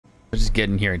Let's just get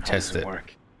in here and test it.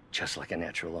 Work just like a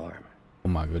natural arm. Oh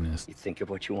my goodness. You think of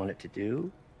what you want it to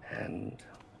do, and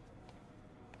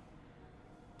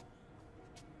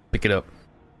Pick it up.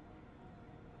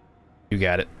 You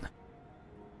got it.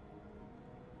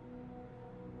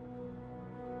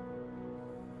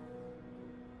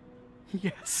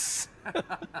 Yes.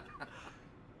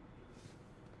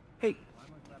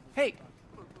 Hey,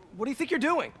 what do you think you're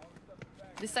doing?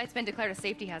 This site's been declared a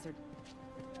safety hazard.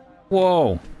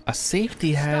 Whoa, a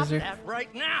safety hazard. stop that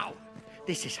right now.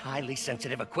 This is highly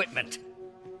sensitive equipment.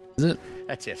 Is it?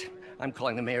 That's it. I'm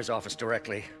calling the mayor's office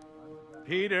directly.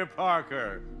 Peter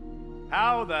Parker,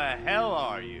 how the hell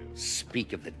are you?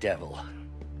 Speak of the devil.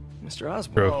 Mr.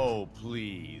 Osborn. Bro. Oh,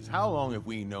 please. How long have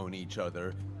we known each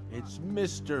other? It's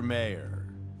Mr. Mayor.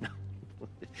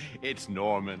 It's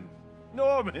Norman.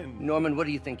 Norman, what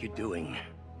do you think you're doing?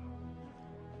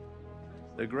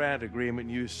 The grant agreement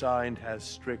you signed has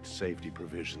strict safety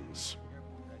provisions.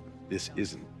 This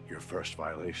isn't your first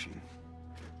violation.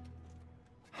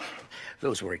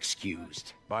 Those were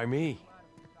excused. By me.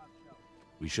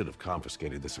 We should have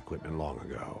confiscated this equipment long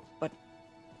ago.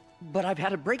 But I've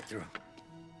had a breakthrough.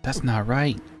 That's not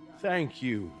right. Thank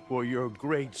you for your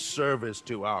great service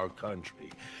to our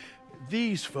country.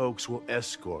 These folks will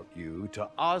escort you to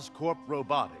Oscorp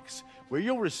Robotics, where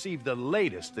you'll receive the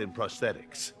latest in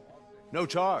prosthetics. No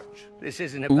charge. This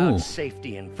isn't about Ooh.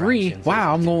 safety and Free.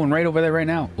 Wow, I'm going right over there right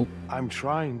now. Ooh. I'm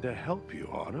trying to help you,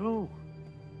 Otto.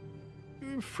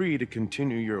 You're free to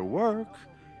continue your work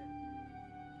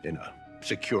in a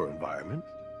secure environment.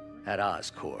 At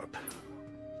Oscorp.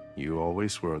 You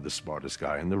always were the smartest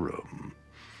guy in the room.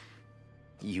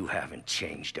 You haven't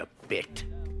changed a bit.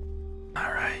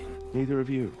 All right. Neither of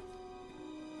you.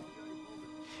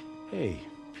 Hey,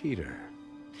 Peter.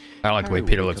 I don't like the way Harry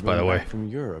Peter will be looks, by the coming way. back from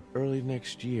Europe early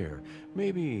next year.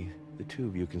 Maybe the two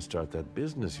of you can start that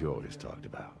business you always talked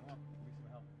about.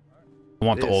 I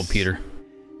want the old This Peter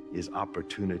is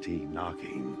opportunity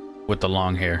knocking. with the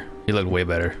long hair. He looked way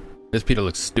better. This Peter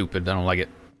looks stupid. I don't like it.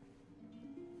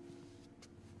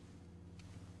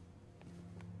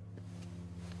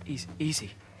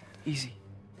 Easy.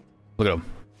 Look at him.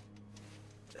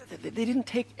 They didn't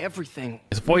take everything.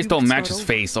 His voice Maybe don't we match start his over.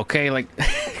 face, okay? Like,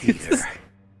 Peter.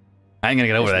 I ain't gonna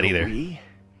get over that There's no either. we.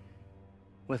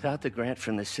 Without the grant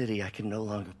from the city, I can no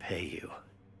longer pay you.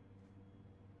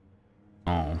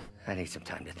 Oh. I need some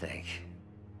time to think.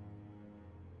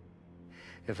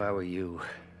 If I were you,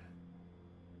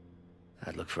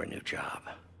 I'd look for a new job.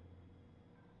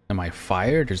 Am I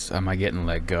fired or am I getting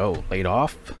let go? Laid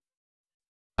off?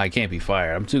 I can't be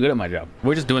fired. I'm too good at my job.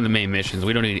 We're just doing the main missions.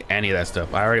 We don't need any of that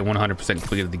stuff. I already 100%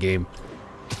 completed the game.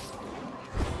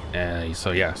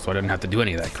 So yeah, so I didn't have to do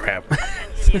any of that crap.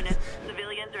 Units,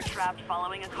 civilians are trapped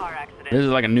following a car accident. This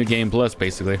is like a new game plus,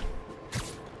 basically.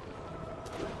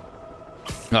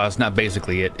 No, it's not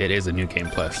basically it. It is a new game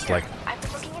plus. Like, I've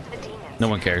been looking into the demons. no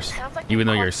one cares. Sounds like Even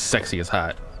though they're you're sexy as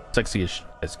hot. Sexy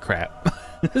as crap.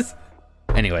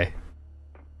 Anyway.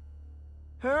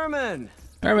 Herman.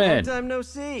 Herman. Long time no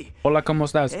see. Hola, ¿cómo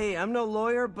estás? Hey, I'm no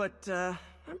lawyer, but I'm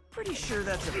pretty sure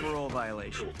that's a parole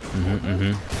violation.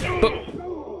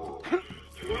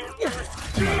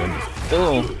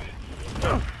 Oh.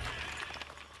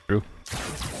 True.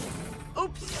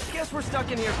 Oops, guess we're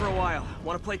stuck in here for a while.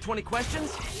 Want to play 20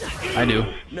 questions? I do.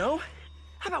 No?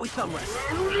 How about we thumb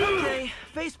wrestle? Okay,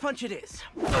 face punch it is.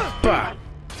 Bah.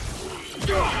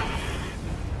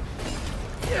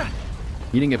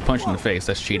 You didn't get punched in the face.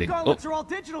 That's cheating. Oh. Gauntlets are all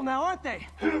digital now, aren't they?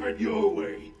 Have it your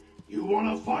way. You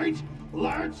wanna fight?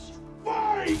 Let's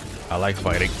fight! I like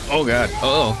fighting. Oh god.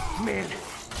 Oh. Man,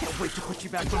 can't wait to put you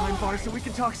back behind bars so we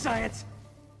can talk science.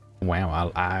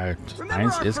 Wow. Remember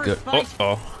Science our is first good. fight?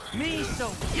 Oh. Me,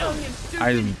 so young and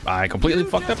stupid. I completely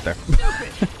fucked up there.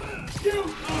 Stupid. You know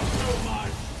so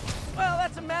much! Well,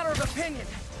 that's a matter of opinion.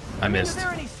 I Is missed. there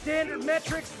any standard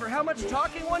metrics for how much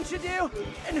talking one should do?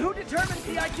 And who determines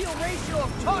the ideal ratio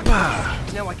of talking?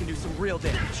 Now I can do some real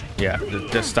damage. Yeah.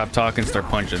 Just stop talking, start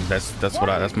punching. That's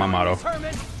my motto.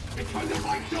 Herman. Because if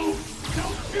I don't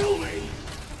kill me!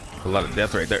 A lot of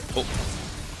death right there. Oh.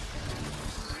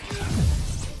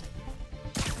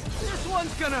 This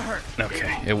one's gonna hurt.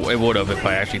 Okay. It would have if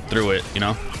I actually threw it. You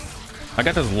know. I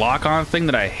got this lock-on thing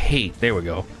that I hate. There we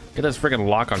go. Get this freaking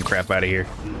lock-on crap out of here.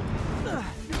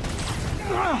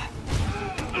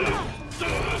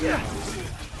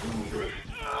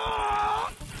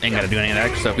 Ain't gotta do any of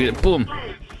that stuff either. Boom.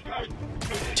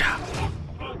 Cha.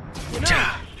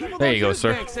 Cha. There you go,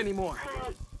 sir. Banks anymore.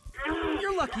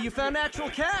 You're lucky you found actual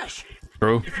cash.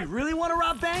 True. If you really want to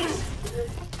rob banks,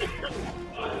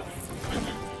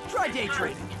 try day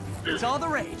trading. It's all the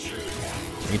rage.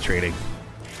 Me trading.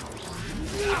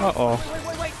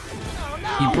 Uh-oh. Wait. Oh,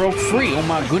 no. He broke free. Oh,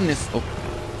 my goodness. Oh,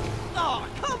 Oh,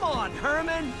 come on,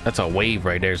 Herman. that's a wave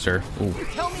right there, sir. Ooh.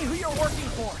 Tell me who you're working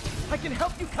for. I can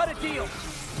help you cut a deal.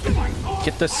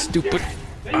 Get the stupid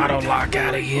auto lock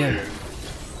out of here.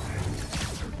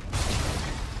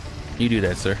 You do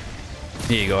that, sir.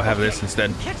 Here you go. Have this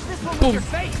instead. Catch this one Boom.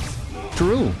 with your face.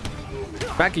 True.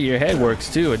 Back of your head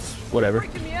works too. It's whatever.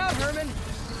 Freaking me out, Herman.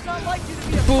 It's not like you to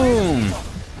be a Boom.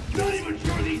 Not even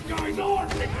sure these guys are.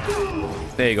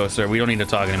 There you go, sir. We don't need to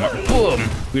talk anymore. Boom.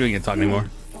 We don't need to talk anymore.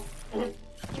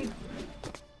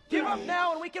 Give up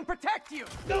now and we can protect you.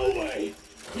 No way.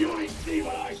 You ain't see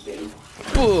what I see.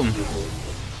 Boom.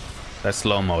 That's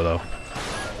slow-mo, though.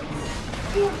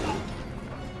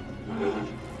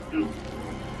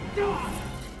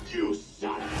 You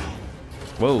son of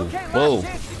Whoa. Okay, last Whoa.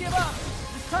 chance to give up.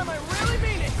 This time I really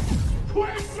mean it. a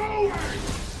quick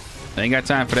movers. I ain't got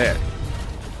time for that.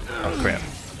 Oh, crap.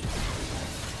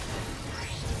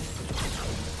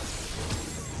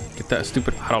 Get that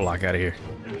stupid auto lock out of here.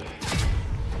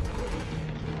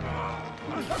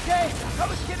 Okay, I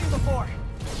was kidding before.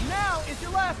 Now is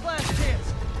your last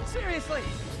chance. Seriously.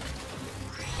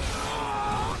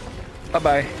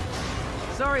 Bye-bye.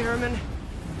 Sorry, Herman.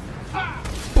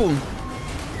 Boom.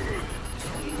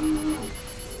 You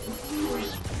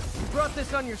brought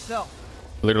this on yourself.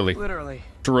 Literally. Literally.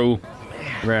 True.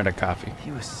 Ran out of coffee.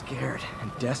 He was scared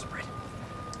and desperate.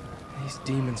 These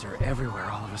demons are everywhere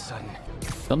all of a sudden.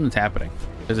 Something's happening.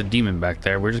 There's a demon back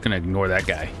there. We're just gonna ignore that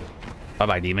guy.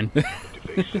 Bye-bye, demon. If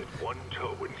they set one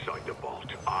toe inside the vault,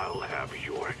 I'll have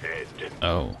your head.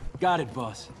 Oh. Got it,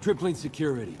 boss. Tripling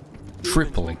security.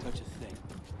 Tripling. Touch a thing.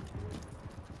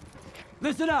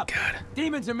 Listen up. God.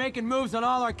 Demons are making moves on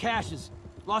all our caches.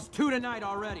 Lost 2 tonight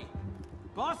already.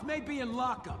 Boss may be in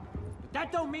lockup, but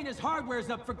that don't mean his hardware's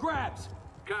up for grabs.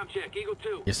 Com check, Eagle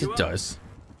 2. Yes, You it up? does.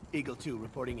 Eagle 2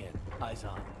 reporting in. Eyes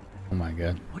on. Oh my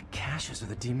god. What caches are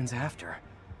the demons after?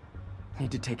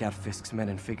 Need to take out Fisk's men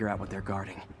and figure out what they're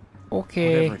guarding.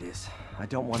 Okay. Whatever it is, I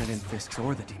don't want it in Fisk's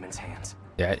or the demons' hands.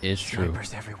 That is true.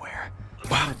 Snipers everywhere. A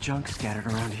lot of junk scattered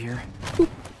around here. A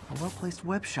well-placed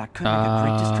web shot could make a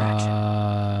great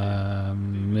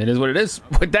distraction. It is what it is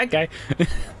with that guy.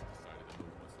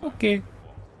 Okay.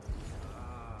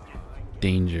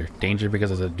 Danger. Danger because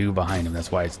there's a dude behind him.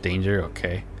 That's why it's danger.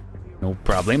 Okay. No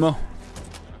problemo.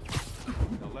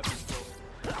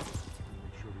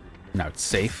 Now it's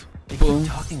safe. They Boom.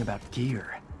 keep talking about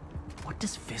gear. What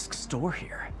does Fisk store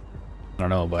here? I don't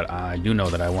know, but I do know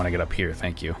that I want to get up here.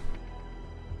 Thank you.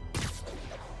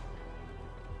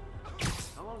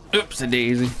 Oops, a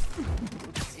daisy.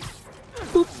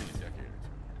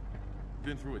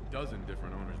 Been through a dozen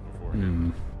different owners before.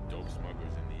 Dope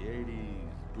smugglers in the 80s,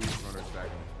 booze runners back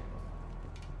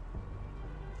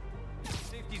in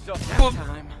Safety's off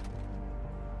time.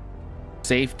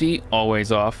 Safety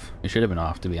always off. It should have been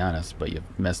off, to be honest, but you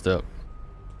messed up.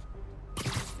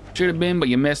 Should have been, but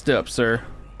you messed up, sir.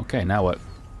 Okay, now what?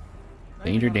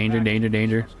 Danger, danger, danger,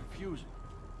 danger.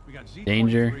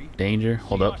 Danger, danger.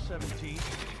 Hold up.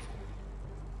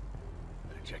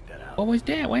 Check that out. What was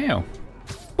that? Wow.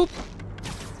 Boop.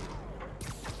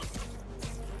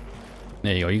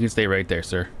 There you go. You can stay right there,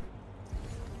 sir.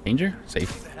 Danger?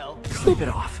 Safe. Sleep it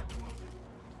off.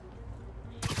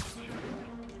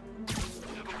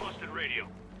 Busted radio.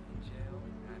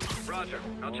 Roger,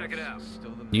 I'll check it out.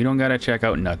 You don't gotta check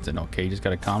out nothing, okay? You just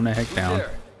gotta calm the heck down.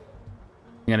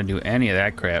 You gotta do any of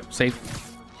that crap. Safe.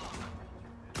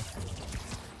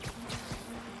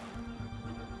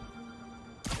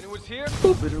 And it was here?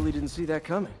 Literally didn't see that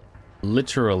coming.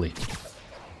 Literally.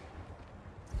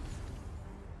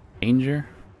 Danger.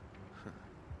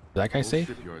 Is that guy safe?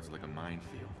 shipyards like a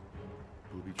minefield.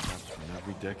 Booby traps from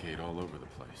every decade all over the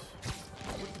place.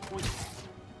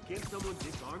 Can't someone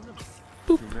disarm them?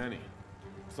 Too many.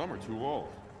 Some are too old.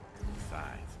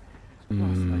 Besides,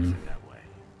 boss likes it that way.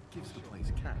 Gives the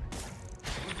place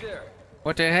character.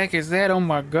 What the heck is that? Oh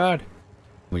my god.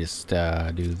 We just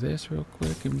do this real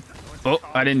quick. And... Oh,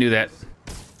 I didn't do that.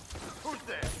 Who's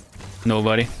there?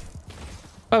 Nobody.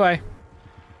 Bye bye.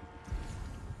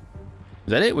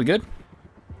 Is that it? We good?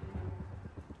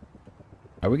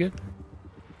 Are we good?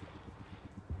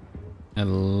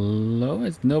 Hello?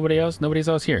 Is nobody else? Nobody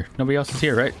else here. Nobody else is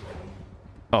here, right?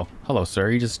 Oh, hello, sir.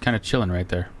 You're just kind of chilling right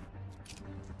there.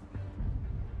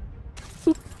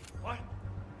 What?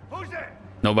 Who's there?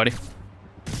 Nobody.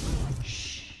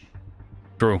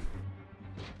 True.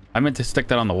 I meant to stick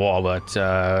that on the wall, but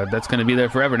that's gonna be there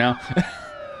forever now.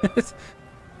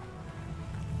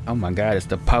 Oh my god, it's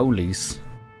the police.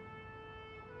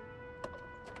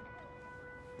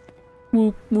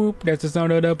 Whoop whoop, that's the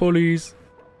sound of the police.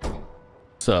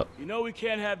 What's up? You know we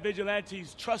can't have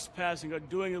vigilantes trespassing or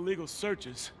doing illegal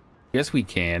searches. Yes, we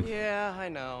can. Yeah, I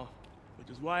know. Which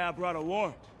is why I brought a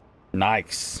warrant.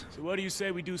 Nice. So what do you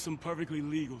say we do some perfectly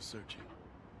legal searching?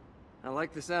 I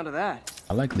like the sound of that.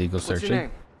 I like legal What's your searching.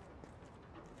 name?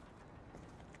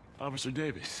 Officer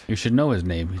Davis. You should know his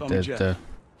name. Call me Jeff.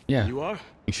 Yeah. You are?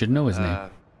 You should know his name.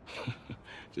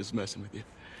 Just messing with you.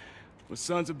 My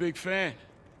son's a big fan.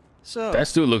 So,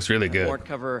 That dude looks really good. warrant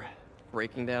cover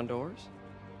breaking down doors?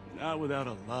 Not without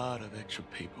a lot of extra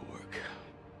paperwork.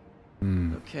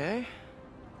 Okay.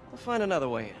 I'll find another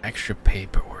way in. Extra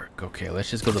paperwork. Okay,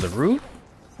 let's just go to the roof.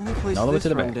 Any place all the way this to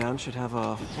the back. rundown should have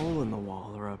a hole in the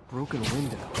wall or a broken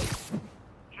window.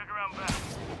 Check around back.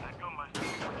 I go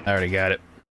myself. I already got it.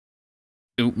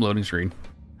 Oop, loading screen.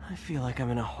 I feel like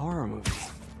I'm in a horror movie.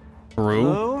 True.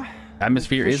 Hello?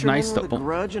 Atmosphere is nice Fisherman though. with a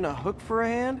grudge and a hook for a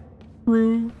hand?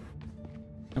 True.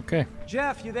 Okay.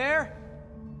 Jeff, you there?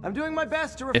 I'm doing my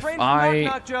best to refrain from I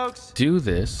knock-knock jokes. do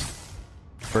this,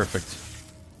 perfect.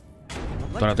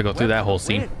 Don't have to go through that whole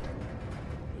scene.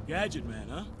 The gadget man,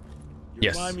 huh? You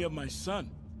Yes. remind me of my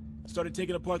son. Started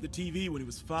taking apart the TV when he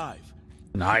was 5.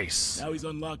 Nice. Now he's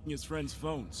unlocking his friends'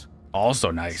 phones.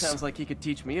 Also nice. Sounds like he could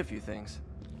teach me a few things.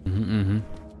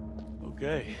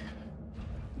 Okay.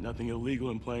 Nothing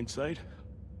illegal in plain sight?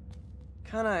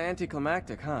 Kinda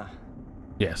anticlimactic, huh?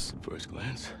 Yes. At first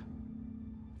glance.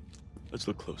 Let's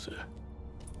look closer.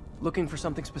 Looking for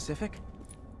something specific?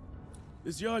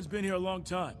 This yard's been here a long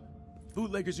time.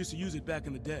 Bootleggers used to use it back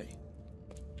in the day.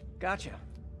 Gotcha.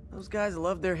 Those guys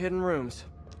love their hidden rooms.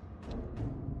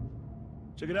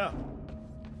 Check it out.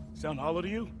 Sound hollow to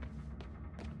you?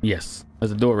 Yes.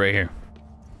 There's a door right here.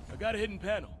 I got a hidden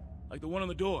panel, like the one on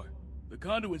the door. The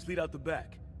conduits lead out the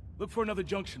back. Look for another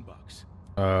junction box.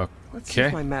 Let's see if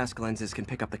Okay. my mask lenses can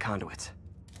pick up the conduits.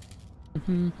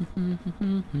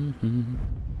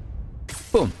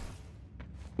 Boom.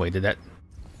 Wait, did I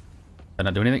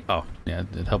not do anything? Oh, yeah,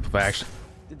 it'd help if I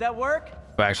Did that work?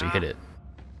 hit it.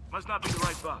 Must not be the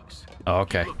right box. Oh,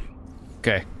 okay. Keep looking.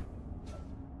 Okay.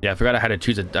 Yeah, I forgot I had to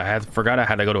choose it. Forgot I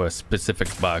had to go to a specific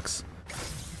box.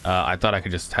 I thought I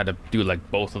could just had to do like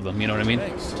both of them. You know what I mean?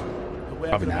 Thanks. No way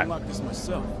I Probably could not. unlock this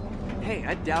myself. Hey,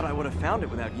 I doubt I would have found it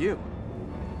without you.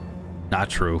 Not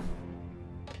true.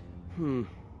 You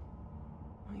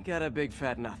got a big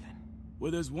fat nothing.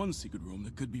 Well, there's one secret room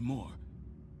that could be more.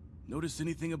 Notice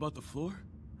anything about the floor?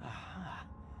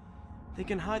 They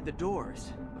can hide the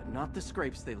doors, but not the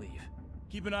scrapes they leave.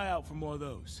 Keep an eye out for more of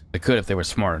those. They could if they were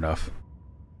smart enough.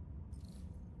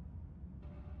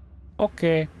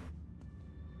 Okay.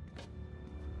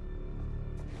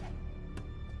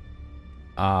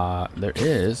 There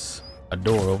is a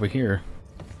door over here.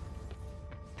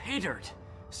 Pay dirt.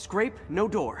 Scrape, no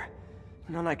door.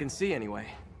 None I can see anyway.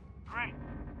 Great.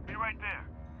 Be right there.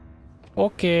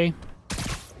 Okay.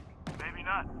 Maybe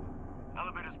not.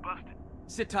 Elevator's busted.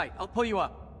 Sit tight, I'll pull you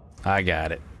up. I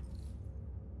got it.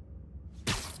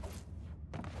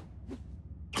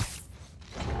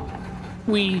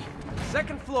 Wee.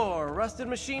 Second floor, rusted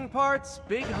machine parts,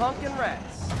 big honkin'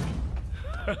 rats.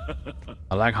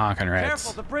 I like honking rats.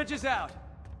 Careful, the bridge is out.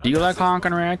 Do you like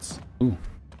honking rats? Ooh.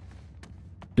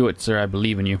 Do it, sir. I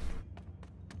believe in you.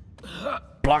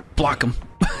 Block him.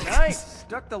 Nice,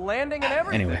 stuck the landing and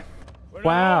everything. Anyway. We're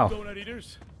Wow. not all donut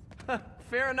eaters.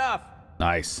 Fair enough.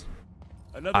 Nice.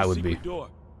 Another I would secret be. door.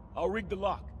 I'll rig the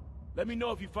lock. Let me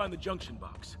know if you find the junction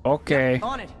box. Okay.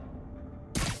 On it.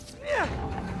 Yeah.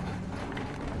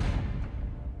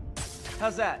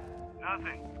 How's that?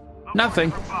 Nothing. Nothing.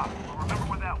 Box. Remember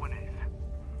where that one is.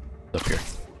 Up here.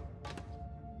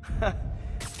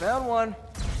 Found one.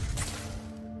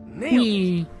 Nailed it.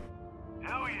 Wee.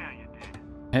 Hell yeah, you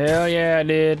did. Hell yeah, I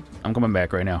did. I'm coming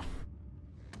back right now.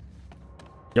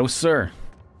 Yo, sir.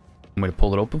 I'm going to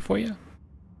pull it open for you.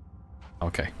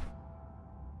 Okay.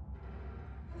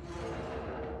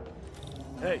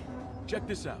 Hey, check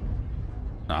this out.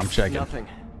 No, I'm checking. Nothing.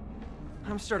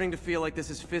 I'm starting to feel like this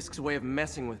is Fisk's way of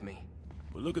messing with me.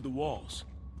 But look at the walls.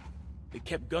 They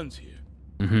kept guns here.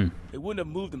 Mm-hmm. They wouldn't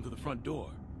have moved them to the front door.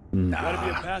 Nah. Gotta be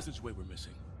a passageway we're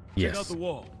missing. Check out Yes. the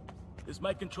wall. This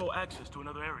might control access to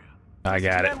another area. I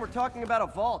got it. Then we're talking about a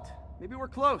vault. Maybe we're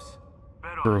close.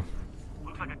 Bet on True. it.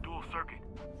 Looks like a dual circuit.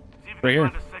 See if Right you here.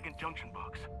 can find a second junction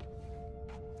box.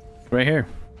 Right here.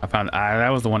 I found. That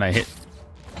was the one I hit.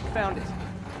 Found it.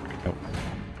 Nope.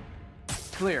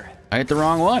 Clear. I hit the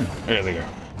wrong one. There we go.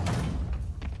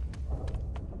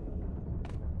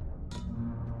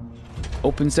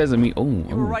 Open sesame. Oh,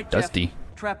 You were right, dusty. Jeff.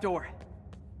 Trapdoor.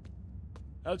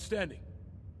 Outstanding.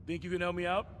 Think you can help me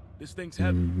out? This thing's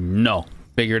heavy. No.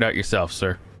 Figure it out yourself,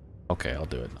 sir. Okay, I'll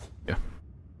do it. Yeah.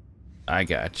 I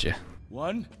got you.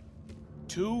 1,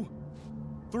 2,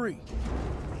 3.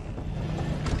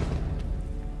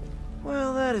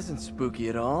 Well, that isn't spooky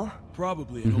at all.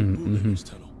 Probably an old bootlegger's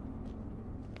tunnel.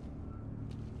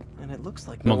 And it looks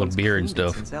like Smoking beer and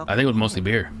stuff. I think it was mostly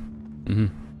beer.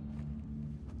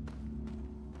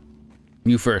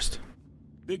 You first.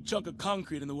 Big chunk of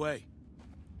concrete in the way.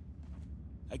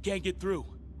 I can't get through.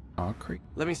 Concrete.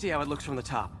 Let me see how it looks from the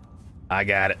top. I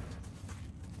got it.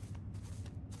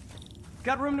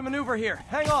 Got room to maneuver here.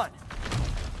 Hang on.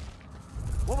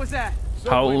 What was that?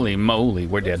 Holy moly,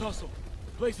 we're dead. The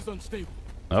place is unstable.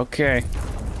 Okay.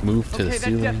 Move to the that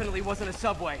ceiling. definitely wasn't a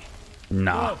subway.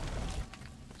 Nah. Whoa.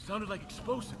 Sounded like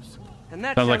explosives. And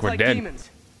that Sounds sounds like we're dead.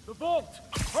 demons. The vault!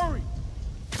 Hurry!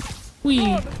 Whee. Come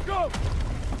on, let's go!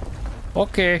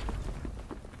 Okay.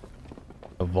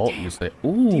 A vault, you say?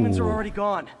 Ooh. Demons are already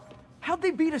gone. How'd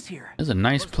they beat us here? This is a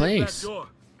nice Let's take that place. door.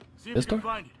 See if This we can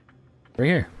door? find it. Right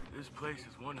here. This place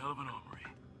is one hell of an armory.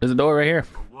 There's a door right here.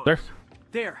 Sir.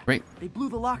 There. Right. They blew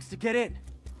the locks to get in.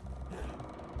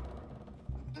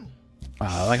 Wow,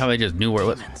 I like how they just knew where it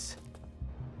was.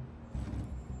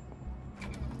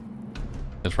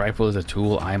 This rifle is a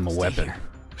tool. I am a weapon.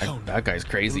 That guy's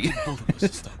crazy. Both of us to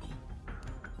stop 'em.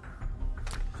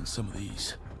 And some of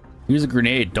these. Use a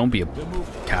grenade. Don't be a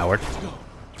coward.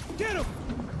 Get him!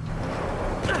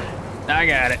 I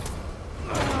got it.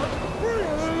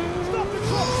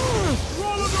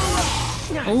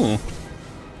 Ooh.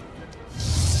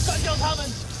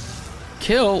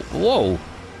 Kill. Whoa.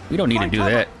 We don't need to do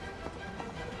that.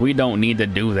 We don't need to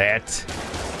do that.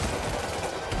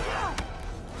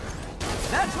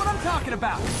 That's what I'm talking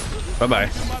about. Bye-bye.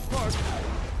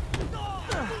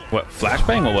 What,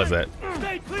 flashbang? What was that?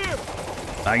 Stay clear!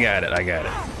 I got it. I got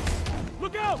it.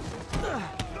 Look out!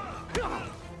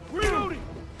 Reloading!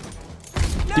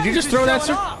 Did you just throw that,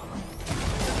 sir?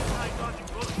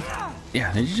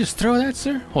 Yeah, did you just throw that,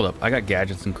 sir? Hold up. I got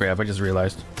gadgets and crap. I just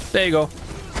realized. There you go.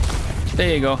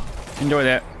 There you go. Enjoy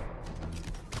that.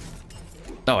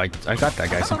 Oh, I got that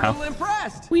guy somehow. I'm a little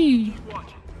impressed. Whee!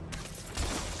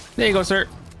 There you go, sir.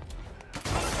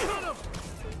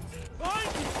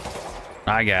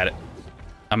 I got it.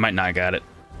 I might not got it.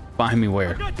 Find me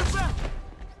where?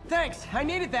 Thanks. I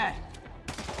needed that.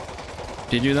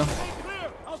 Did you though?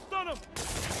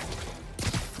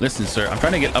 Listen, sir. I'm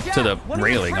trying to get up to the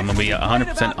railing. I'm gonna be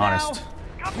 100% honest.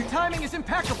 Your timing is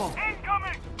impeccable.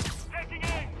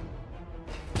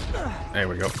 There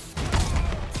we go.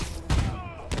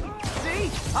 See?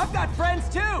 I've got friends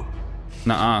too.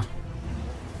 Nuh-uh.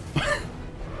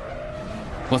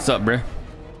 What's up, bruh?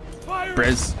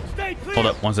 Briz. Hold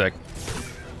up, one sec.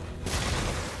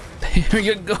 There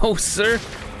you go, sir.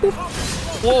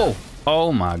 Whoa.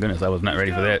 Oh my goodness, I was not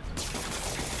ready for that.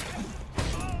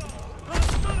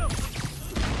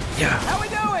 Yeah. How we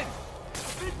doing?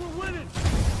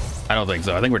 I don't think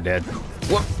so. I think we're dead.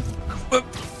 Whoop. Whoop.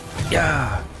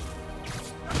 Yeah.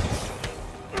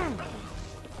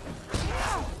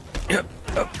 Yep.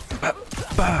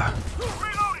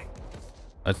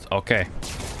 That's okay.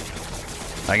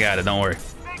 I got it. Don't worry.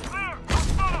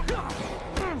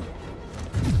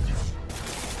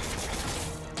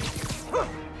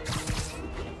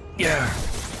 Yeah.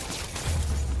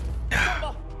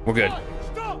 We're good.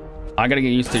 I gotta get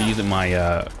used to using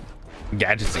my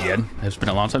gadgets again. It's been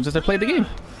a long time since I played the game.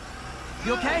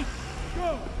 You okay?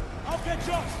 Go! I'll catch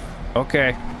up!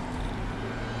 Okay.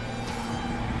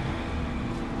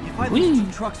 If I lose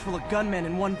 2 trucks full of gunmen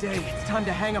in one day, it's time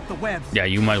to hang up the webs. Yeah,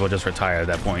 you might as well just retire at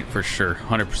that point, for sure.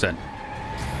 100%.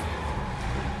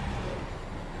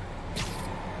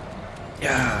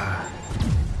 Yeah.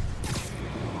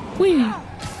 Whee!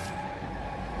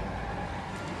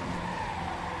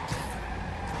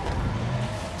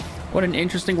 What an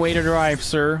interesting way to drive,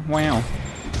 sir. Wow.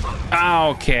 Ah,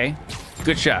 okay.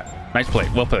 Good shot. Nice play.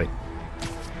 Well played.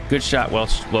 Good shot. Well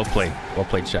played. Well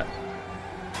played shot.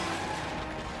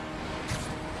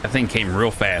 That thing came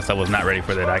real fast. I was not ready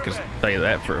for that. I can tell you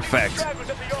that for a fact.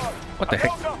 What the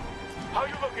heck? How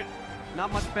you looking?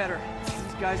 Not much better.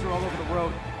 These guys are all over the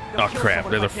road. Oh crap!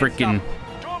 There's a freaking.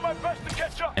 Doing my best to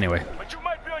catch up. Anyway. But you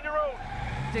might be on your own.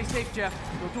 Stay safe, Jeff.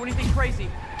 Don't do anything crazy.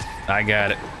 I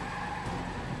got it.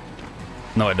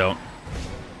 No, I don't.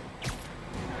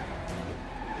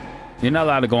 You're not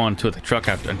allowed to go on to the truck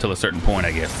until a certain point,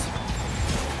 I guess.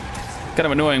 Kind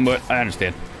of annoying, but I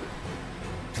understand.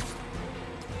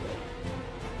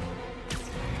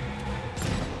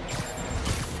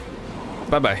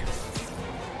 Bye-bye.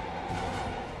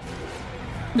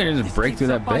 There's a break through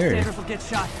that barrier.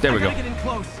 There we go.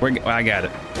 I got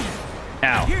it.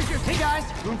 Ow. Here's your hey guys.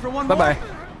 Room for one Bye-bye. more?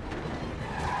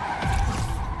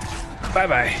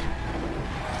 Bye-bye.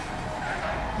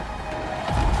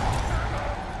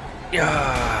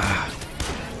 Yeah.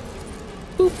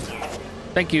 Boop.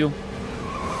 Thank you.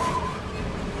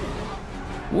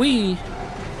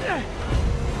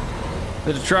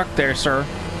 There's a truck there, sir.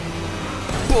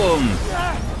 Boom.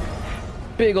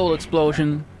 Big old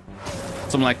explosion.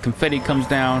 Some like confetti comes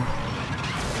down.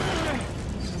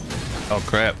 Oh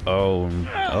crap. Oh.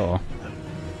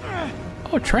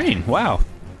 Oh, train. Wow.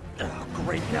 Oh,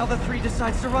 great. Now the 3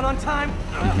 decides to run on time.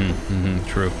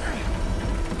 True.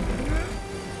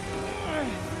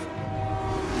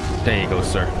 There you go,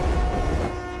 sir.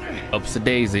 Ups a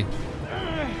daisy.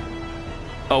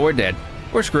 Oh, we're dead.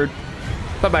 We're screwed.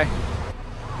 Bye-bye.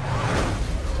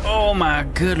 Oh my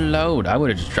good lord. I would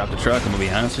have just dropped the truck. I'm gonna be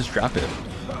honest, just drop it.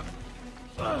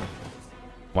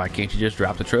 Why can't you just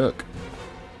drop the truck?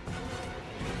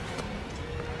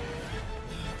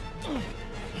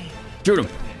 Shoot him.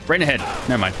 Right in the head.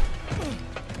 Never mind.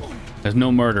 There's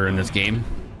no murder in this game.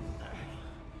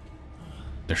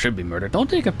 There should be murder. Don't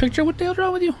take a picture. What the hell's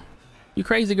wrong with you? You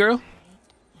crazy girl?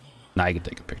 Nah, you can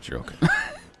take a picture. Okay.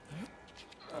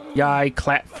 Yay,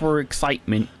 clap for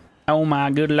excitement. Oh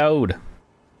my good lord.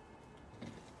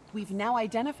 We've now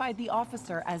identified the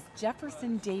officer as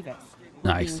Jefferson Davis.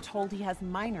 Nice. Being told he has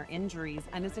minor injuries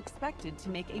and is expected to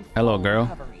make a Hello, full girl.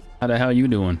 recovery. How the hell you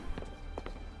doing?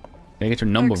 Can I get your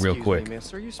number real quick? Me,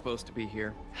 miss. Are you supposed to be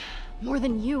here? More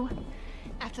than you.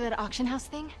 After that auction house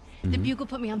thing, the Bugle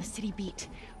put me on the city beat,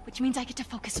 which means I get to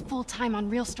focus full time on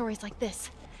real stories like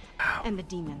this. And the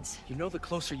demons. You know the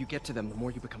closer you get to them, the more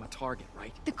you become a target,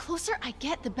 right? The closer I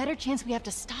get, the better chance we have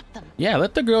to stop them. Yeah,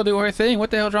 let the girl do her thing.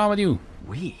 What the hell's wrong with you?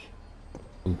 We?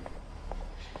 Ooh.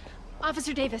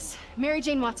 Officer Davis, Mary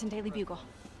Jane Watson, Daily Bugle.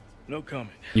 No comment.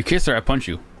 You kiss her, I punch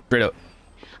you. Straight up.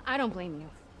 I don't blame you.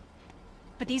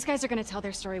 But these guys are gonna tell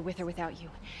their story with or without you,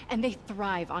 and they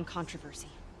thrive on controversy.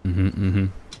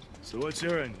 So what's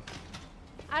your end?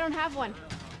 I don't have one.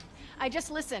 I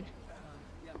just listen.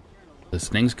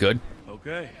 Listening's good.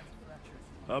 Okay.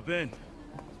 Hop in.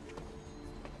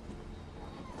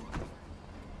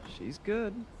 She's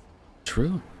good.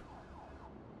 True.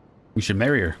 We should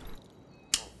marry her.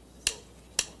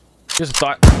 Just a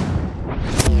thought.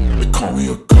 They call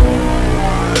me a